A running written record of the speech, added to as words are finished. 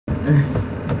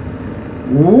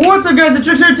What's up, guys? It's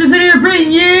Trickster here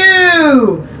bringing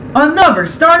you another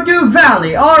Stardew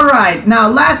Valley. Alright, now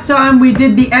last time we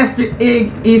did the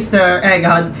Easter egg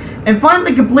hunt and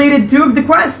finally completed 2 of the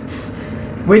quests,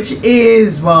 which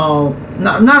is, well,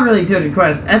 not really 2 of the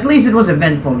quests. At least it was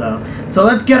eventful though. So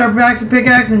let's get our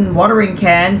pickaxe and watering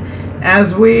can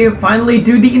as we finally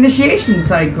do the initiation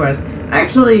side quest.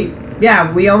 Actually,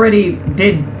 yeah, we already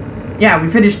did. Yeah, we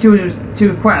finished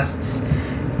two quests.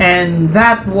 And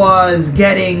that was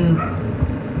getting...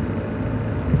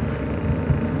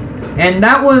 And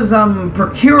that was,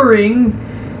 procuring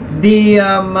the,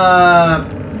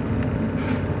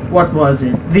 what was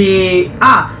it? The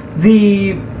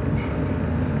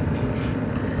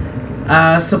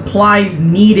supplies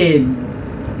needed,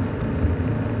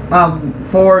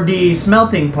 for the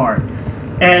smelting part.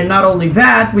 And not only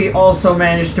that, we also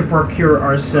managed to procure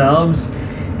ourselves,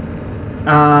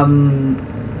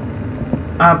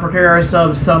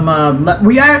 some,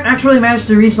 we actually managed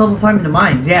to reach level 5 in the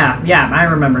mines. Yeah, I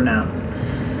remember now.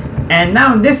 And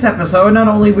now in this episode, not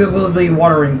only will we be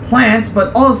watering plants,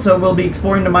 but also we'll be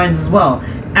exploring the mines as well.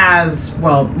 As,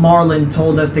 well, Marlin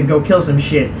told us to go kill some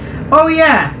shit. Oh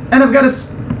yeah, and I got a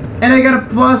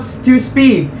 +2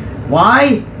 speed.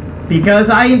 Why? Because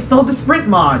I installed the sprint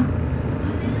mod.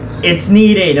 It's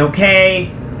needed, okay?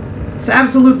 It's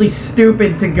absolutely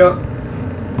stupid to go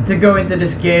into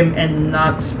this game and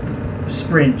not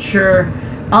sprint. Sure,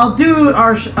 I'll do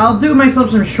myself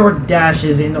some short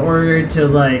dashes in order to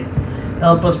like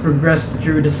help us progress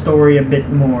through the story a bit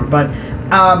more. But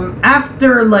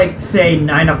after like say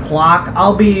 9 o'clock,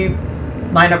 I'll be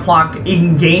 9 o'clock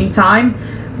in game time.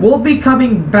 We'll be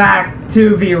coming back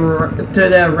to the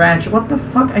ranch. What the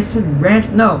fuck? I said ranch?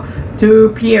 No, to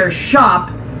Pierre's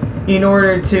shop in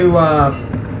order to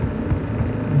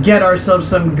get ourselves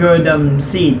some good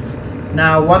seeds.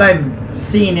 Now what I've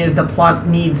seen is the plot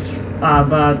needs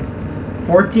about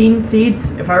 14 seeds,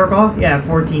 if I recall. Yeah,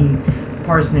 14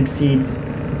 parsnip seeds.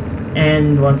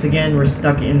 And once again, we're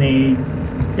stuck in a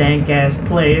dank ass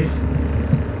place.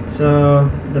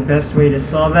 So the best way to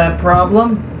solve that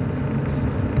problem: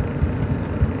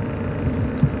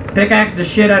 pickaxe the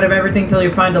shit out of everything till you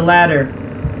find a ladder.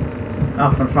 Oh,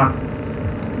 for fuck.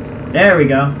 There we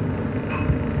go.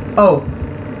 Oh.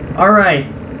 Alright.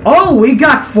 Oh, we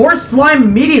got 4 slime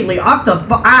immediately off the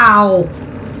ow!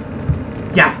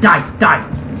 Yeah, die!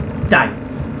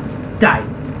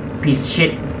 Piece of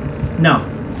shit. No.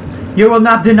 You will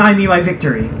not deny me my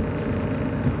victory.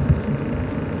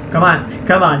 Come on.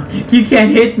 You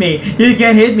can't hit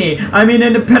me. I'm an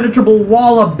impenetrable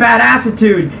wall of bad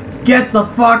attitude. Get the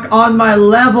fuck on my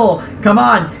level. Come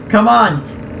on.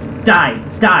 Die,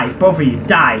 both of you,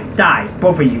 die,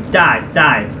 both of you, die.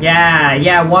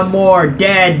 Yeah, one more,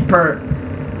 dead for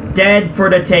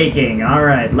the taking.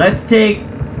 Alright, let's take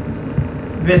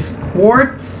this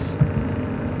quartz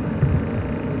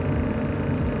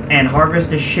and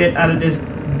harvest the shit out of this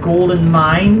golden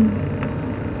mine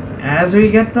as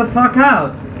we get the fuck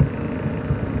out.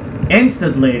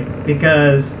 Instantly,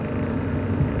 because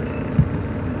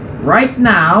right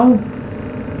now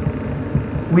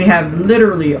we have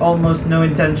literally almost no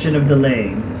intention of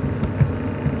delaying,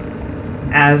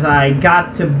 as I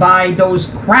got to buy those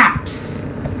craps,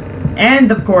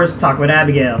 and of course talk with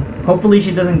Abigail. Hopefully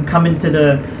she doesn't come into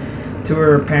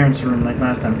her parents' room like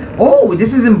last time. Oh,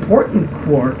 this is important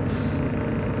quartz.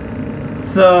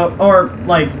 So, or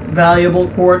like valuable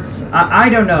quartz. I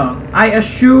don't know. I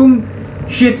assume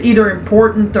shit's either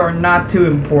important or not too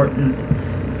important,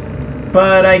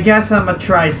 but I guess I'm gonna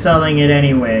try selling it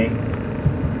anyway.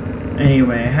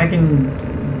 Anyway, I can...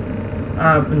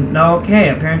 no, okay,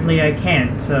 apparently I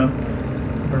can't, so...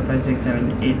 4, 5, 6,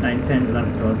 7, 8, 9, 10,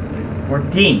 11, 12, 13,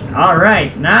 14.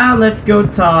 Alright, now let's go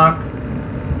talk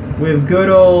with good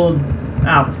old...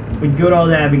 with good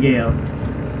old Abigail.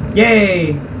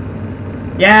 Yay!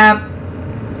 Yeah.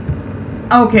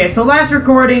 Okay, so last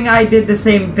recording I did the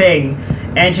same thing.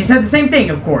 And she said the same thing,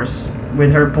 of course.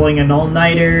 With her pulling an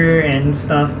all-nighter and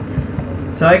stuff.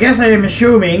 So I guess I am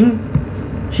assuming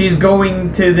she's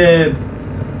going to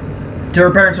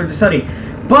her parents' room to study.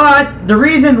 But the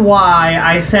reason why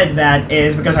I said that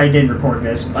is because I did record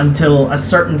this until a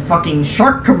certain fucking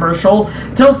shark commercial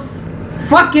till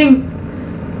fucking...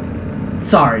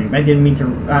 Sorry, I didn't mean to...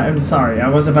 I'm sorry, I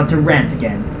was about to rant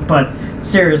again. But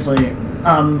seriously,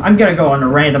 I'm gonna go on a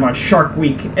rant about Shark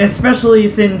Week. Especially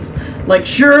since, like,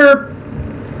 sure,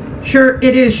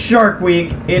 it is Shark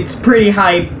Week. It's pretty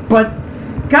hype, but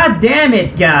god damn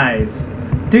it, guys.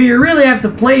 Do you really have to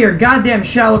play your goddamn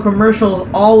shallow commercials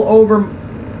all over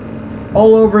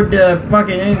the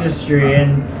fucking industry?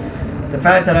 And The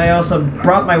fact that I also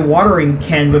brought my watering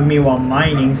can with me while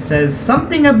mining says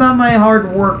something about my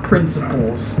hard work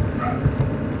principles.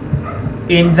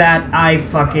 In that I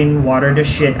fucking water the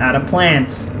shit out of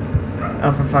plants.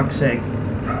 Oh, for fuck's sake.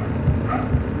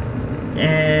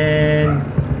 And...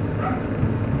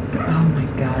 oh my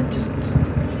god, just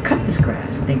cut this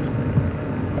grass, thank you.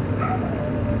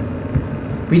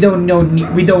 We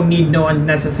don't need no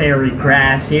unnecessary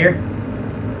grass here.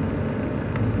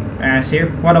 Grass here?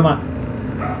 What am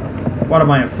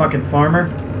I, a fucking farmer?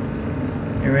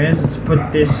 Here it is. Let's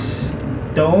put this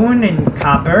stone and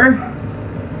copper.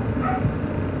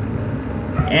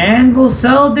 And we'll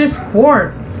sell this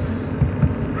quartz.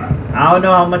 I don't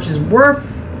know how much it's worth,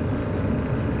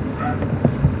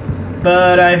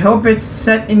 but I hope it's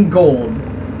set in gold.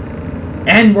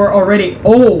 And we're already, 10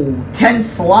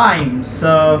 slimes,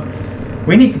 so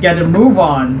we need to get a move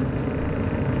on.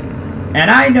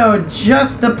 And I know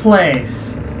just the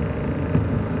place.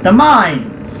 The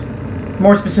mines.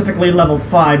 More specifically level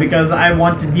 5, because I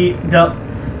want to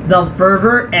delve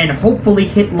further and hopefully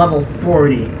hit level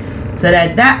 40. So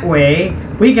that way,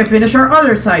 we can finish our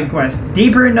other side quest,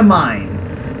 deeper in the mine.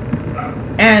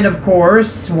 And of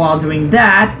course, while doing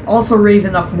that, also raise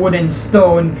enough wood and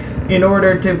stone in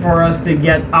order for us to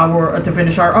get to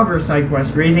finish our other side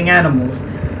quest, raising animals,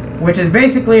 which is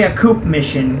basically a coop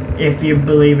mission, if you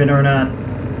believe it or not.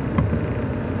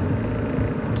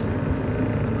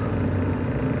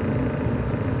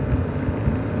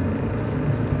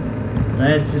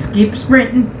 Let's just keep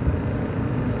sprinting.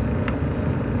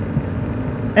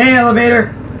 Hey,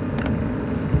 elevator!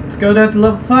 Let's go down to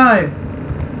level 5.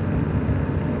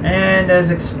 And as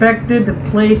expected, the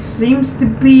place seems to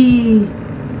be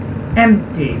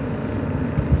empty.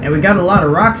 And we got a lot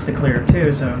of rocks to clear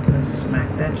too, so let's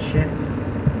smack that shit.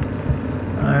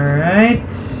 Alright.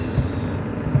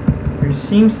 There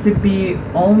seems to be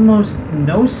almost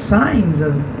no signs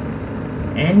of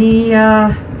any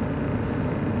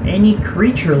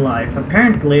creature life.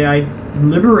 Apparently I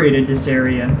liberated this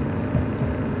area.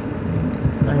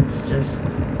 Let's just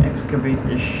excavate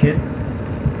this shit.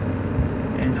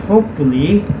 And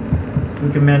hopefully we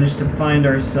can manage to find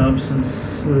ourselves some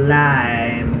slimes.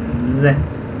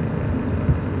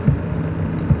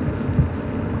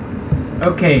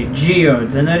 Okay,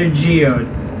 geodes. Another geode.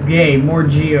 Yay, more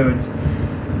geodes.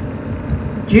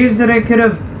 Geodes that I could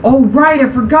have... oh, right, I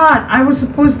forgot! I was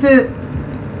supposed to...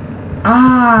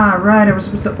 ah, right, I was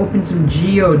supposed to open some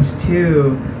geodes,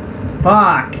 too.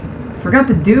 Fuck. Forgot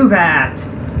to do that.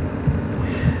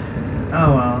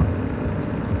 Oh, well.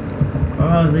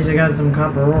 Well, at least I got some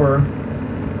copper ore.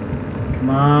 Come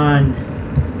on.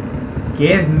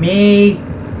 Give me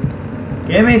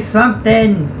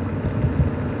something.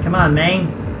 Come on, man.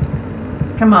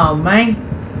 Come on, man.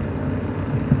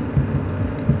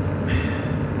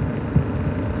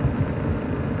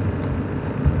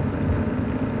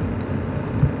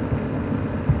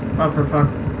 Oh, for fuck.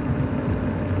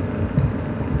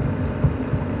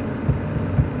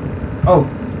 Oh.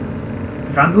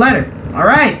 Found the ladder.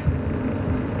 Alright.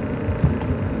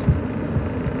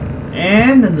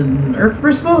 And an earth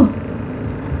crystal?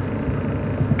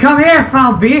 Come here,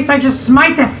 foul beast! I just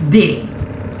smiteth thee!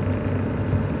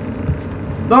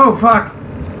 Oh, fuck.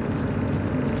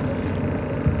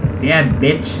 Yeah,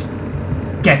 bitch.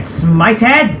 Get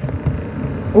smited!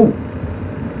 Ooh.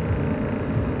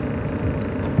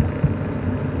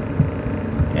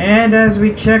 And as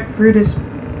we check through this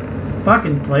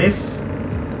fucking place,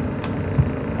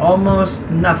 almost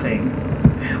nothing.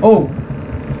 Oh!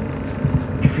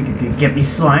 You think you could get me,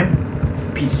 slime?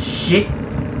 Piece of shit.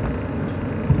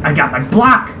 I got my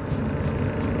block!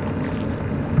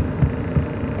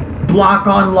 Block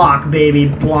on lock, baby.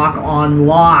 Block on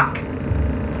lock.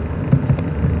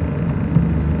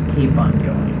 Just keep on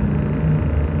going.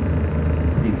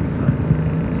 See if we find...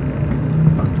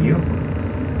 fuck you.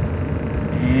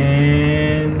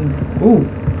 And... ooh.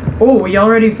 Oh, we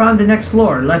already found the next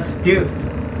floor. Let's do...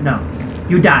 no.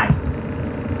 You die.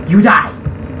 You die!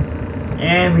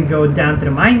 And we go down to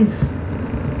the mines.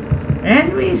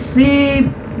 And we see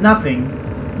nothing.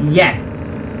 Yet.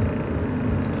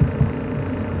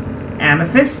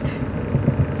 Amethyst.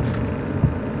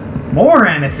 More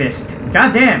amethyst.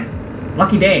 Goddamn.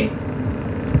 Lucky day.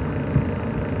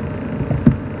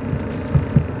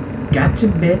 Gotcha,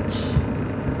 bitch.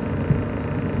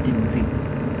 Didn't think.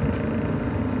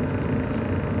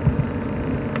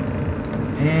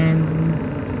 And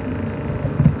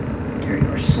there you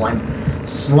are, slime.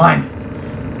 Slime.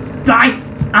 Die!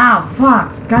 Ow,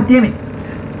 fuck. God damn it.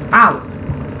 Ow.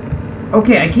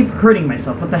 Okay, I keep hurting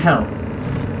myself. What the hell?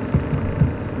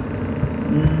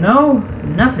 No,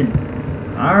 nothing.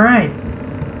 Alright.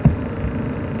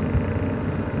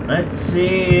 Let's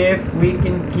see if we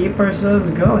can keep ourselves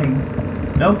going.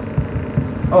 Nope.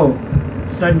 Oh,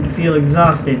 starting to feel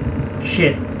exhausted.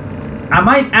 Shit. I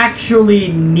might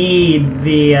actually need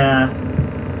the,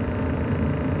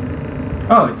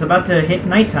 Oh, it's about to hit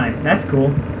nighttime. That's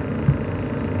cool.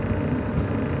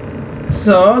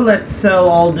 So, let's sell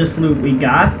all this loot we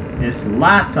got. There's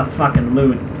lots of fucking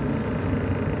loot.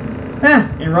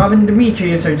 And Rob and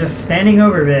Demetrius are just standing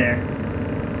over there.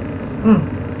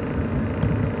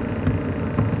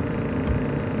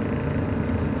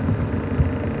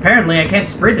 Apparently, I can't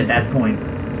sprint at that point.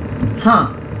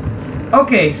 Huh.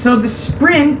 Okay, so the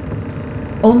sprint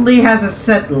only has a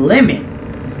set limit.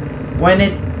 When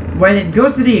it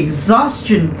goes to the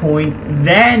exhaustion point,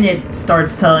 then it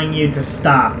starts telling you to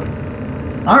stop.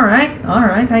 Alright,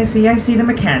 I see the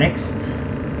mechanics.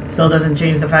 Still doesn't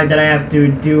change the fact that I have to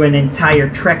do an entire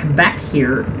trek back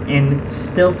here, and it's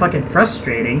still fucking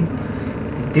frustrating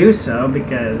to do so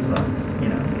because, well, you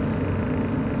know,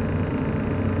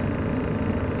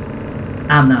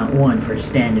 I'm not one for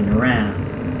standing around.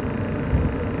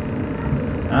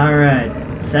 Alright,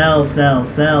 sell.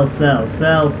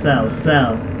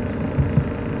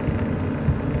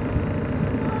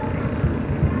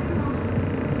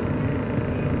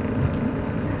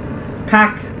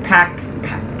 Pack.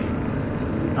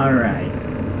 Alright.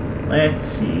 Let's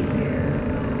see here.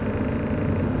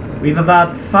 We've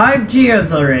about 5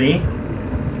 geodes already.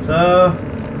 So,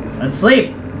 let's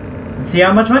sleep. Let's see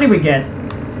how much money we get.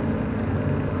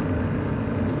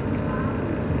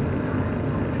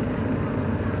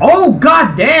 Oh,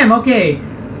 god damn! Okay.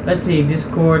 Let's see. This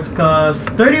quartz costs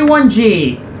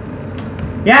 31G.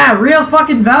 Yeah, real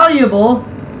fucking valuable.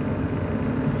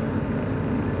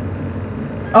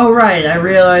 Oh, right. I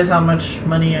realize how much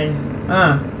money I...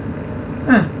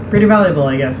 pretty valuable,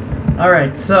 I guess.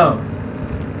 Alright, so...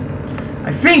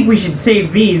 I think we should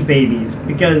save these babies,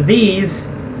 because these,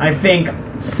 I think,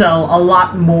 sell a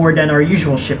lot more than our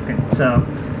usual shipment, so...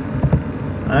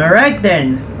 Alright,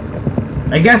 then.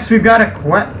 I guess we've got a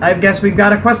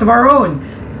quest of our own.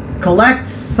 Collect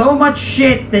so much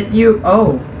shit that you...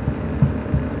 Oh.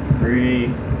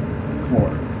 3,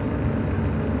 4.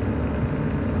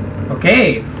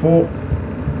 Okay, 4...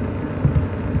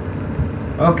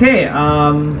 Okay,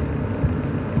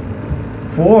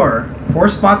 4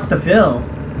 spots to fill.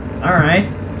 Alright.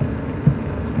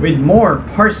 With more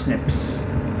parsnips.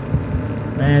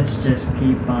 Let's just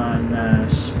keep on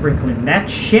sprinkling that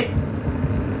shit.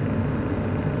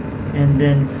 And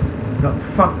then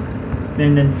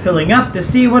and then filling up to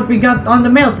see what we got on the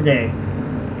mail today.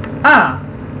 Ah!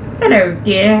 Hello,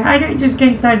 dear. I just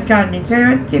getting started gardening, so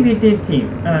let's give you a tip.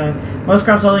 Most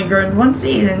crops only grow in one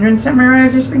season. When summer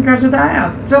arrives, your spring crops will die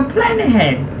out. So plan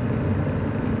ahead.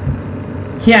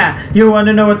 Yeah, you want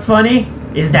to know what's funny?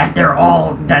 Is that the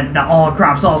all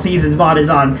crops, all seasons mod is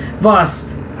on. Thus,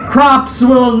 crops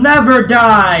will never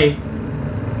die.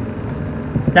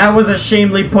 That was a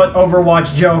shamefully put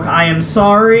Overwatch joke. I am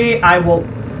sorry. I will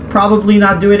probably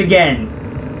not do it again.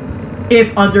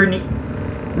 If under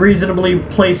reasonably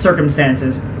placed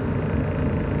circumstances.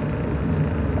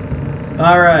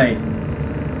 Alright.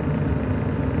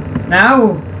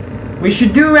 Now, we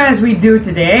should do as we do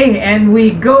today, and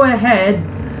we go ahead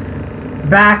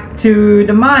back to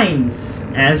the mines.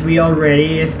 As we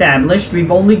already established,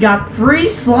 we've only got 3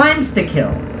 slimes to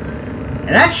kill.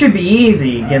 And that should be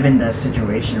easy, given the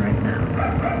situation right now.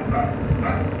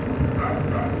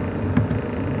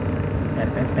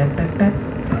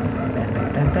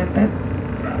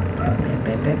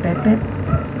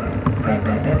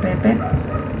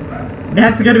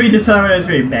 That's gonna be the sound as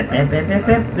we like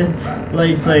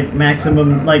it's like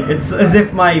maximum, like it's as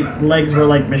if my legs were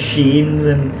like machines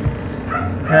and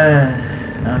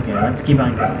okay, let's keep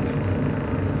on going.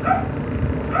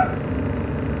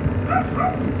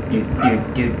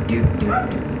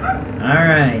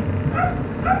 Alright.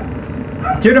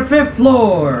 To the 5th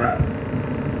floor.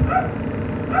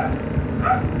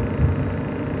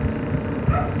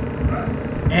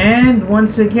 And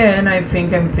once again, I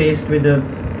think I'm faced with a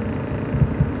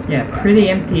pretty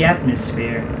empty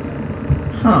atmosphere.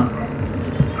 Huh.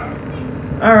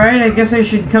 Alright, I guess I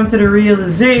should come to the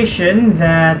realization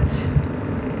that...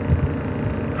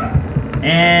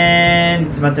 And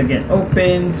it's about to get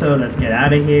open, so let's get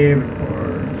out of here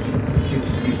before...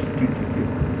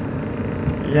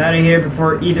 Get out of here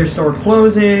before either store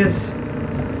closes.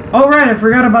 Oh, right, I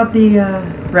forgot about the,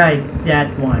 right,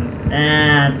 that one.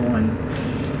 That one.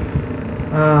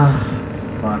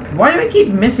 Fuck. Why do I keep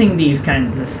missing these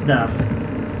kinds of stuff?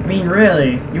 I mean,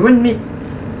 really, you wouldn't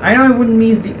I know I wouldn't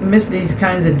miss these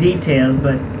kinds of details,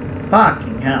 but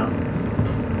fucking hell.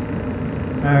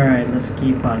 Alright, let's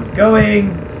keep on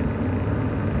going.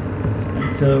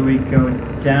 until we go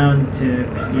down to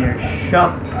Pierre's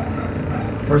shop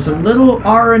for some little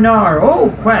R&R.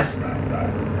 Oh, quest.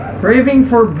 Craving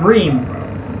for bream.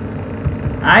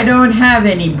 I don't have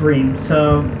any bream,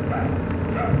 so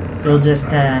we'll just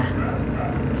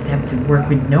have to work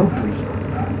with no bream.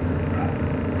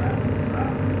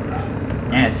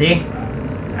 Yeah, see?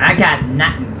 I got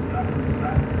nothing.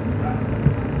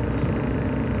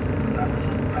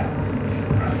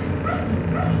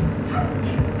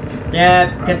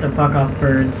 Yeah, get the fuck off,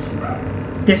 birds.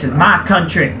 This is my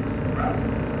country.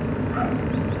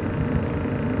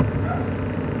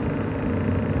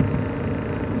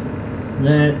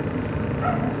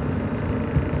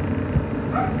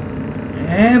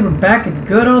 And we're back at the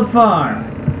good old farm.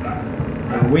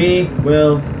 And we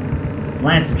will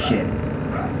plant some shit.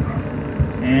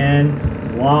 And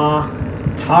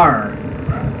water.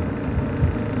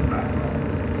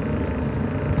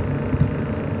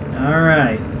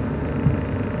 Alright.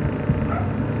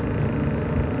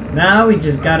 Now we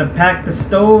just gotta pack the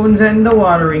stones and the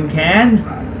watering can,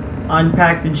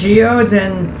 unpack the geodes,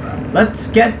 and let's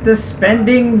get to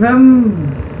spending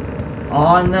them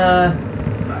on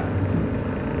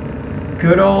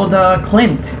good old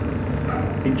Clint.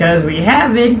 Because we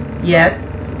haven't yet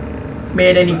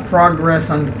made any progress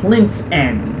on Clint's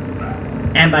end.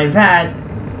 And by that,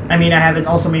 I mean I haven't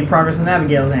also made progress on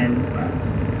Abigail's end.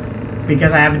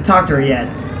 Because I haven't talked to her yet.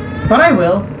 But I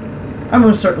will. I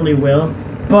most certainly will.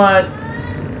 But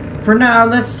for now,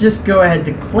 let's just go ahead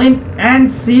to Clint and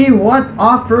see what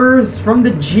offers from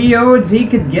the geodes he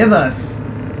could give us.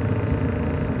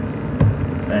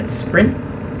 Let's sprint.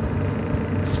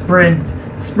 Sprint.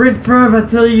 Sprint forever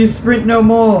till you sprint no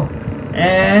more.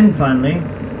 And finally,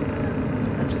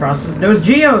 let's process those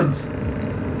geodes.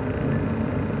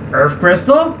 Earth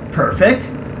crystal. Perfect.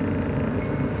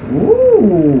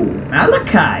 Ooh,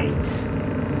 malachite.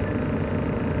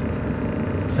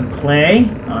 Some clay.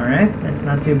 Alright, that's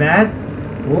not too bad.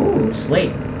 Ooh,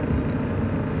 slate.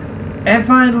 And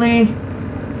finally,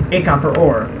 a copper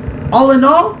ore. All in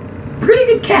all, pretty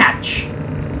good catch.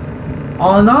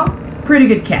 All in all, pretty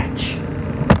good catch.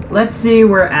 Let's see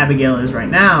where Abigail is right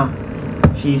now.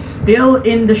 She's still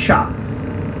in the shop.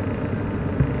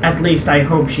 At least I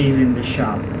hope she's in the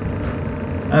shop.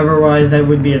 Otherwise, that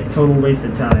would be a total waste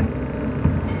of time.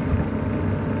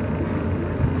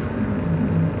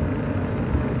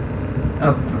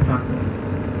 Oh, for fuck.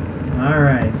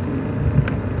 Alright.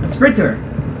 Let's sprint to her.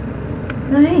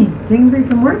 Oh, hey, taking a break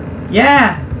from work?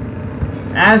 Yeah!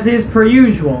 As is per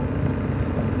usual.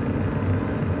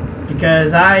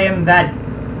 Because I am that...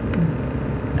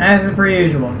 As per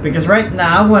usual. Because right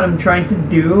now, what I'm trying to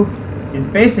do is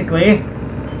basically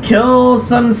kill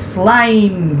some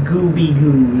slime gooby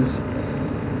goos.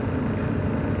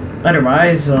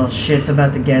 Otherwise, well, shit's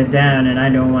about to get down, and I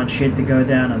don't want shit to go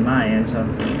down on my end, so...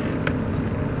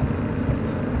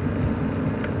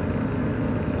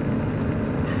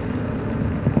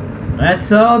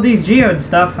 That's all these geode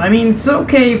stuff. I mean, it's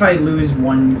okay if I lose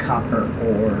one copper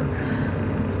ore.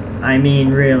 I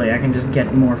mean, really, I can just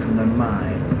get more from the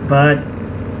mine. But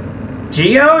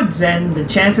geodes and the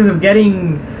chances of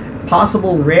getting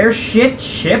possible rare shit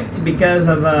shipped because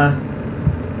of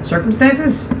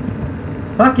circumstances?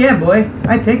 Fuck yeah, boy.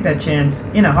 I take that chance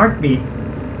in a heartbeat.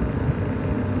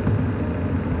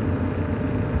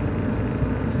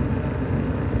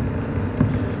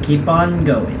 Let's just keep on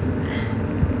going.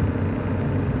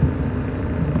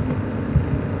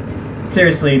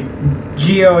 Seriously,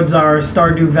 geodes are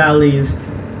Stardew Valley's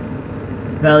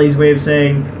way of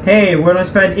saying, hey, we're gonna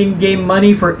spend in-game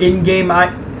money for in-game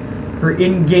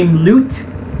loot,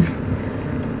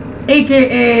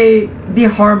 aka the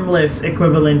harmless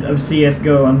equivalent of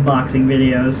CS:GO unboxing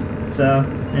videos. So,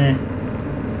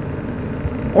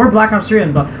 or Black Ops 3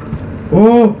 unbox.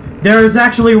 Oh, there is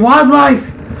actually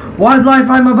wildlife. Wildlife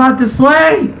I'm about to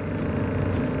slay.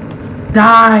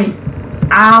 Die.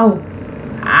 Ow.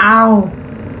 Ow!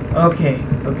 Okay,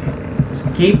 okay.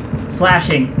 Just keep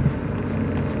slashing.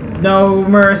 No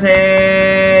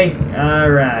mercy!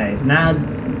 Alright, now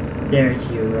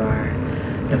there's you are.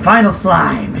 The final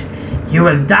slime. You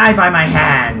will die by my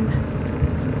hand.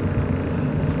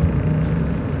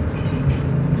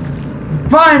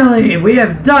 Finally, we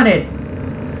have done it!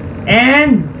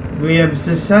 And we have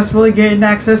successfully gained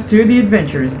access to the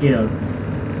Adventurers Guild.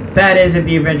 That is, if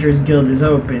the Adventurers Guild is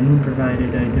open,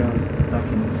 provided I don't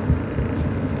fucking...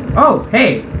 Oh,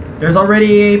 hey! There's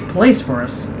already a place for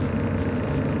us.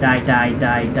 Die, die,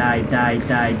 die, die, die,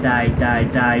 die, die,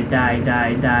 die, die, die,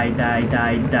 die, die, die,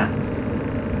 die, die.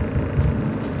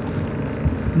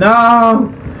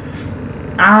 No!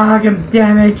 Ah, I'm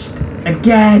damaged!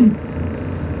 Again!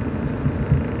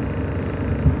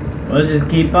 We'll just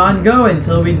keep on going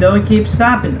until we don't keep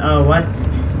stopping. Oh, what?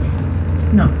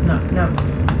 No, no, no.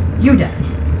 You die.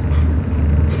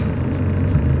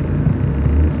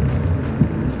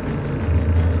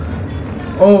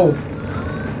 Oh.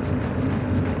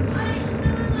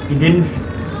 You didn't...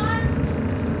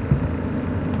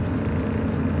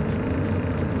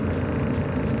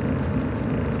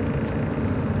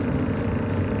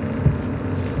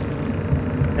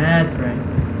 That's right.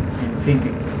 And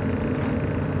thinking.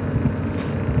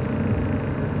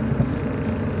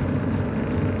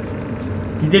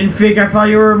 You didn't think I thought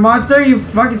you were a monster, you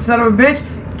fucking son of a bitch?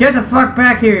 Get the fuck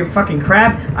back here, you fucking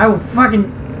crab. I will fucking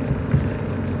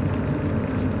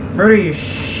murder your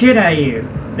shit out of you.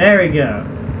 There we go.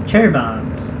 Cherry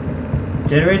bombs.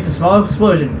 Generates a small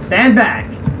explosion. Stand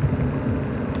back.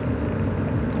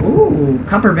 Ooh,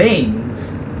 copper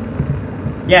veins.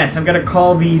 Yes, I'm gonna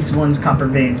call these ones copper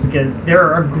veins because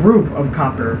they're a group of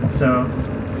copper, so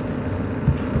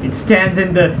it stands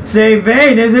in the same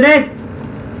vein, isn't it?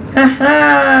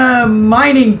 Haha,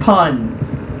 mining pun.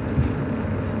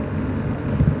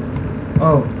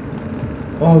 Oh.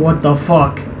 Oh, what the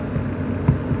fuck?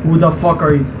 Who the fuck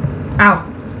are you? Ow.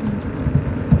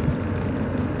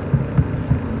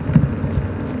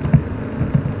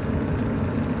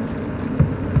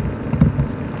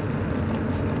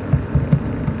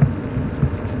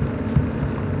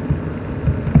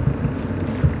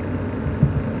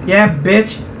 Yeah,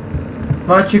 bitch.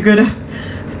 Thought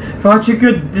you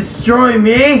could destroy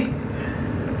me?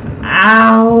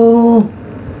 Ow!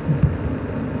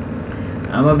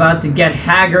 I'm about to get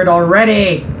haggard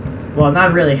already. Well,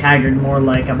 not really haggard, more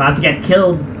like about to get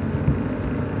killed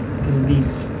because of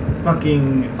these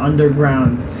fucking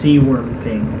underground sea worm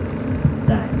things.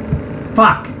 That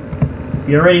fuck.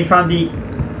 We already found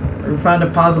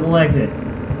a possible exit.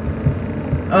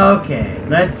 Okay,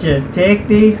 let's just take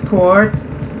these quartz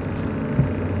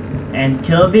and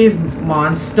kill these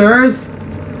monsters.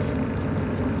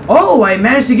 Oh, I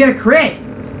managed to get a crit.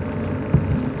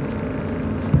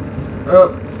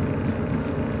 Oh.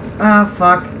 Ah,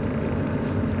 fuck.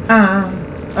 Ah,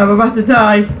 I'm about to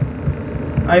die.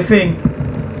 I think.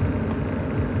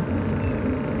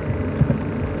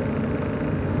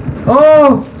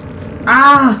 Oh!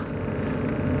 Ah!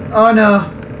 Oh no.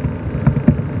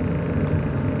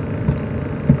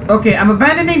 Okay, I'm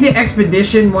abandoning the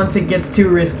expedition once it gets too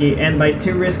risky. And by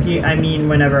too risky, I mean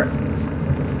whenever.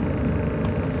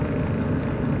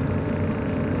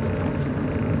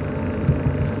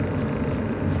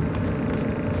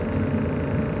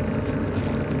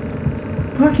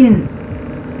 Fucking...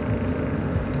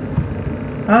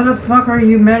 How the fuck are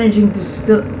you managing to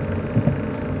still...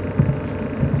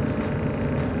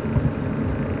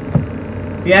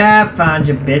 Yeah, found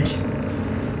you, bitch.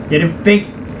 Didn't think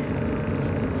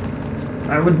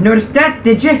I would notice that,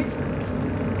 did you?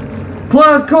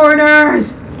 Close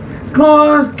corners!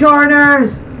 Close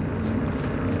corners!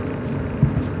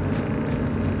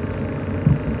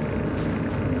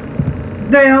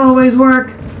 They always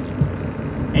work!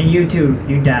 And you too,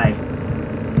 you die.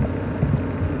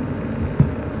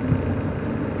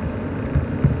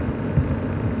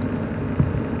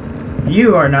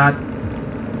 You are not.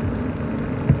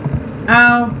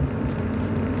 Ow.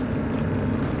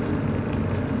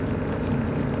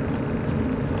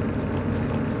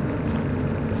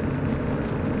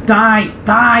 Die,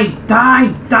 die, die,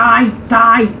 die,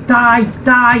 die, die,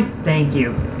 die. Thank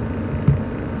you.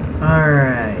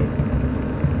 Alright.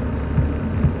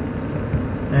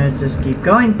 Let's just keep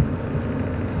going.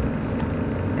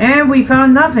 And we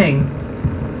found nothing.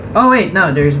 Oh wait,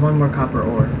 no, there's one more copper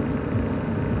ore.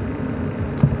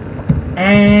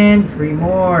 And 3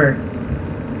 more.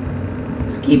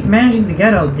 Just keep managing to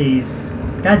get all these.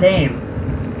 God damn.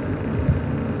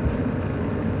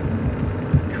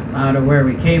 Come out of where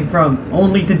we came from,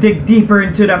 only to dig deeper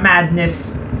into the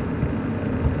madness.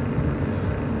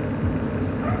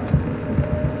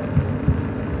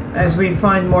 As we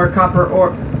find more copper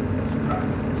ore.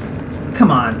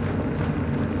 Come on.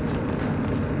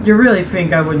 You really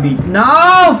think I would be...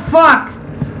 No! Fuck!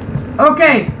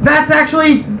 Okay, that's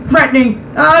actually threatening.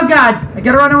 Oh god, I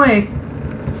gotta run away.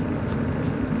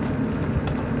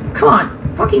 Come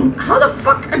on, fucking... How the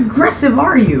fuck aggressive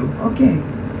are you? Okay.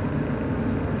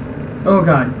 Oh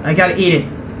god, I gotta eat it.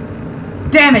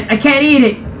 Damn it, I can't eat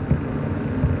it!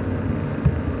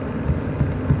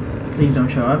 Please don't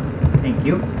show up. Thank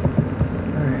you.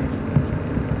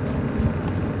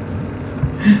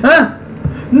 Ah!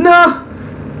 No!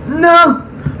 No!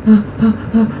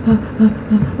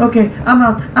 Okay, I'm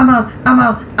out. I'm out. I'm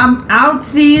out. I'm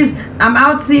outsies. I'm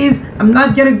outsies. I'm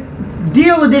not gonna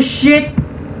deal with this shit.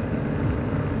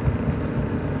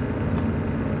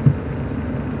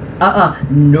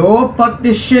 No, fuck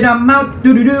this shit, I'm out.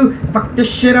 Doo-doo-doo. Fuck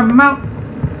this shit, I'm out.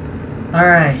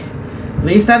 Alright. At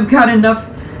least I've got enough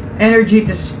energy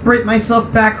to sprint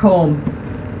myself back home.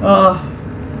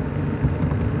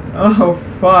 Oh,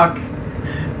 fuck.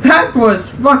 That was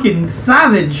fucking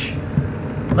savage.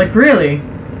 Like, really?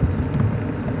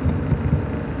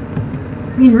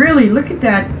 I mean, really, look at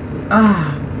that.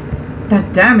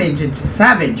 That damage. It's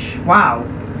savage. Wow.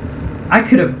 I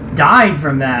could have died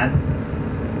from that.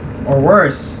 Or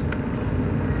worse.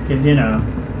 Because, you know,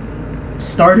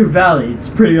 Stardew Valley, it's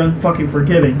pretty unfucking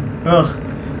forgiving. Ugh.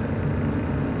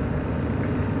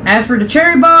 As for the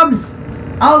cherry bombs,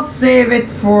 I'll save it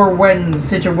for when the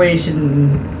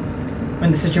situation's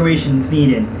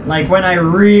needed. Like when I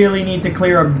really need to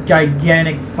clear a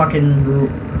gigantic fucking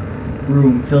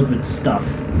room filled with stuff.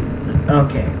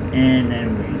 Okay, and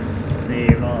then we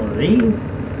save all of these.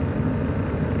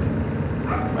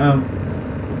 Oh.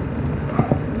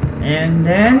 And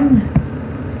then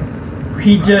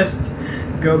we just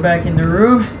go back in the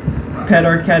room, pet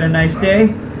our cat a nice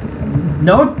day.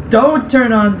 No, don't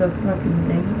turn on the fucking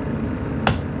thing.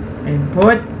 And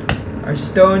put our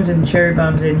stones and cherry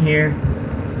bombs in here.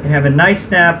 And have a nice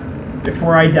nap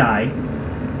before I die.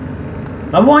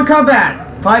 Level 1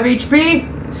 combat. 5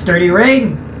 HP. Sturdy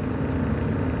rain.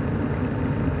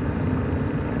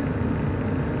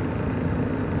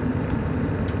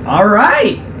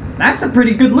 Alright. That's a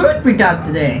pretty good loot we got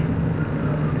today.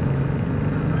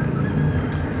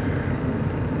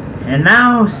 And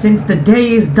now, since the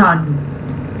day is done,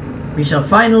 we shall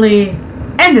finally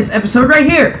end this episode right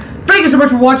here. Thank you so much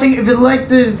for watching. If you'd like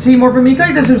to see more from me,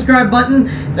 click the subscribe button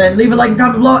and leave a like and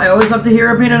comment below. I always love to hear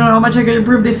your opinion on how much I can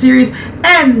improve this series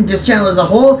and this channel as a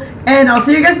whole. And I'll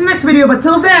see you guys in the next video. But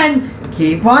till then,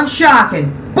 keep on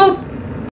shocking. Boop!